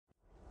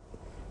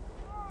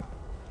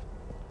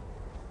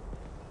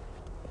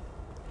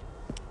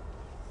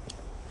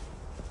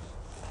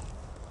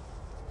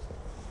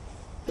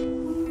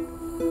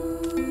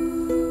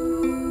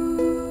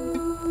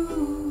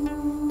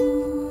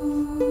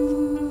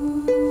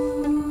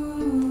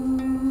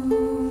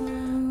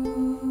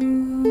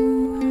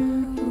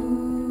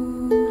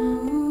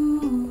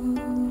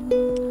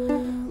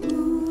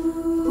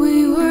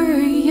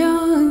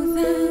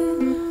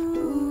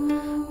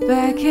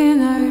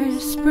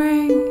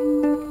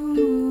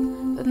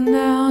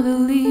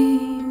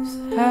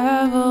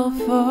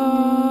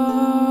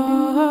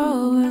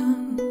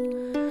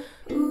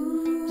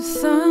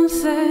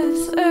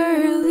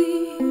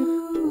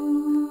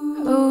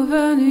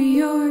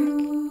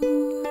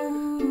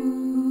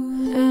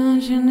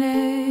and your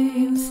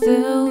name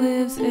still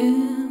lives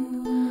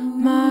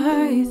in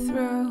my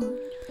throat.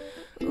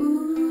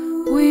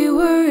 We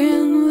were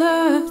in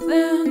love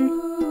then,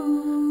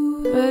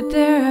 but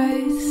dare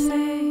I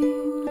say,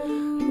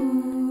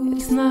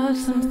 it's not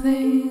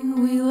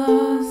something we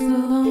lost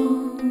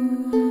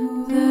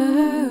along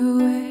the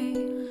way.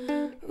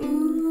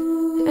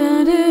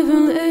 And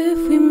even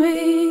if we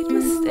made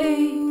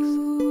mistakes,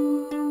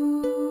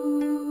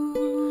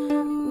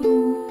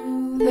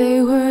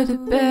 they were the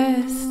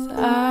best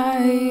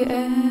I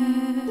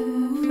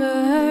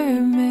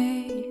ever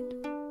made.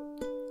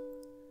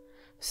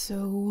 So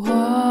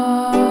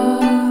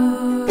walk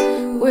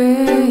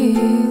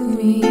with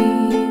me,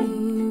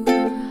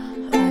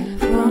 I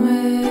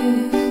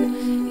promise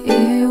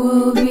it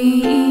will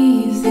be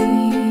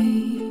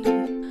easy.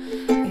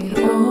 It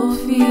all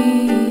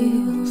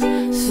feels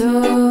so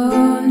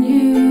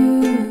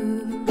new.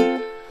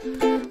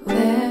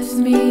 Let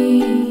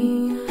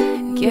me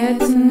get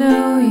to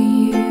know you.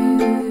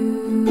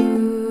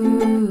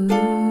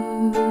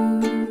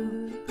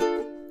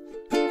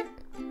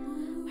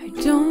 I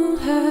don't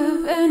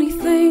have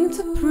anything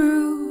to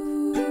prove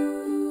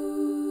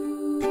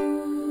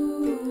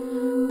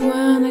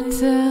when I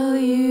tell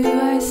you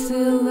I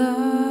still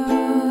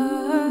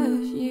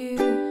love you.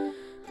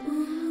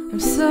 I'm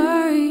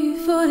sorry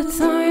for the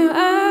time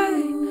I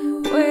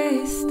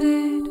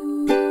wasted.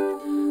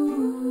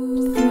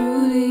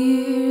 Through the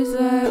years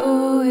I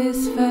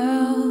always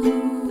felt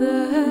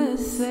the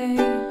same.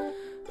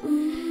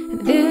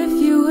 And if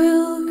you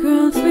will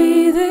grant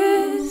me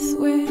this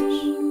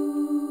wish,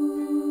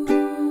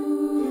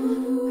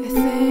 I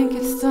think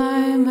it's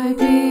time I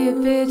be a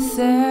bit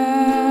selfish.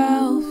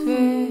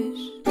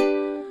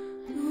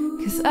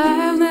 'Cause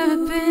I've never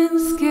been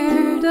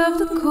scared of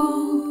the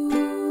cold,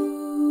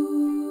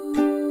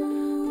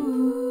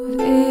 but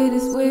it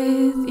is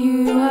with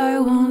you I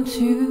want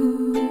to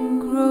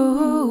grow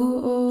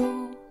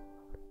old.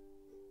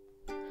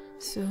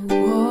 So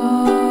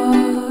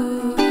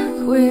walk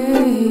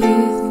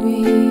with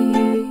me,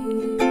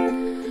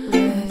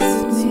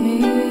 let's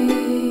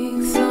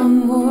make some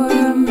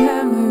more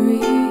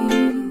memories.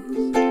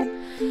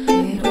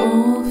 It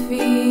all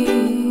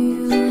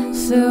feels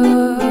so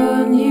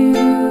new,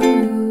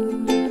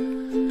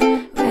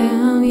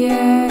 and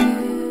yeah,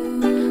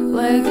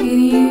 like it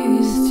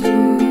used to.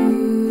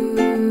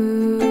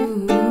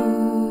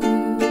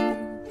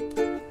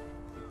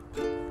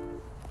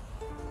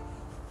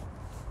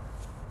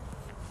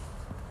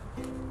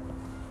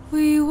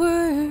 We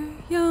were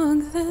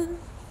young then,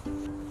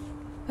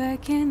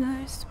 back in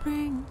our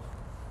spring,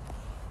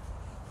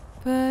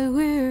 but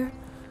we're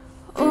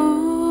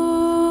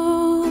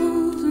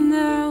old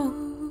now,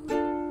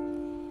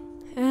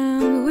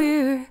 and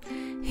we're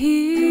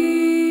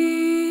here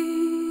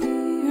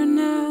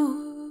now,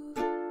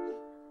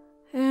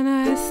 and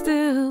I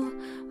still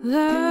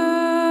love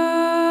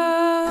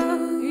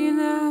you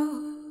now.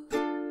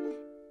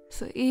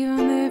 So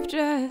even if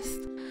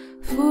just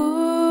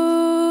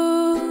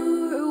for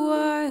a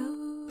while,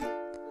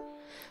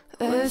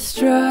 let's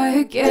try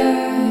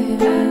again.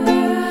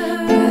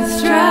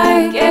 Let's try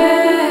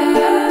again.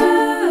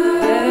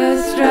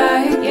 Let's try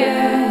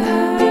again.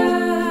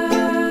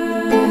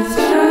 Let's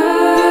try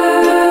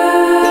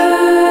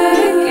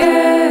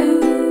again.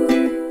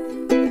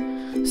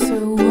 So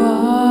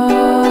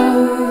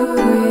walk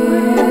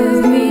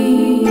with me.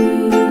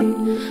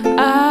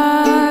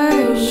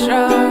 I'm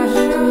sharp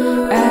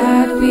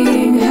at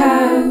being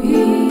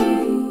happy.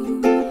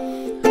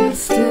 It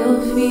still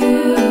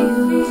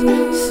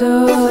feels so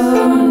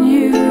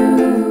new.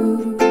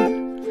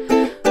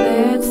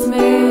 Let's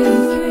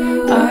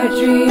make our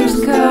dreams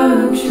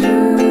come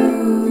true.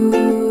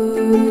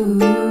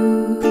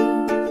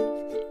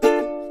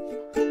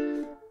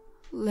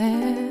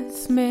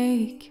 Let's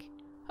make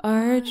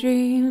our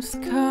dreams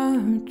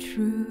come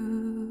true.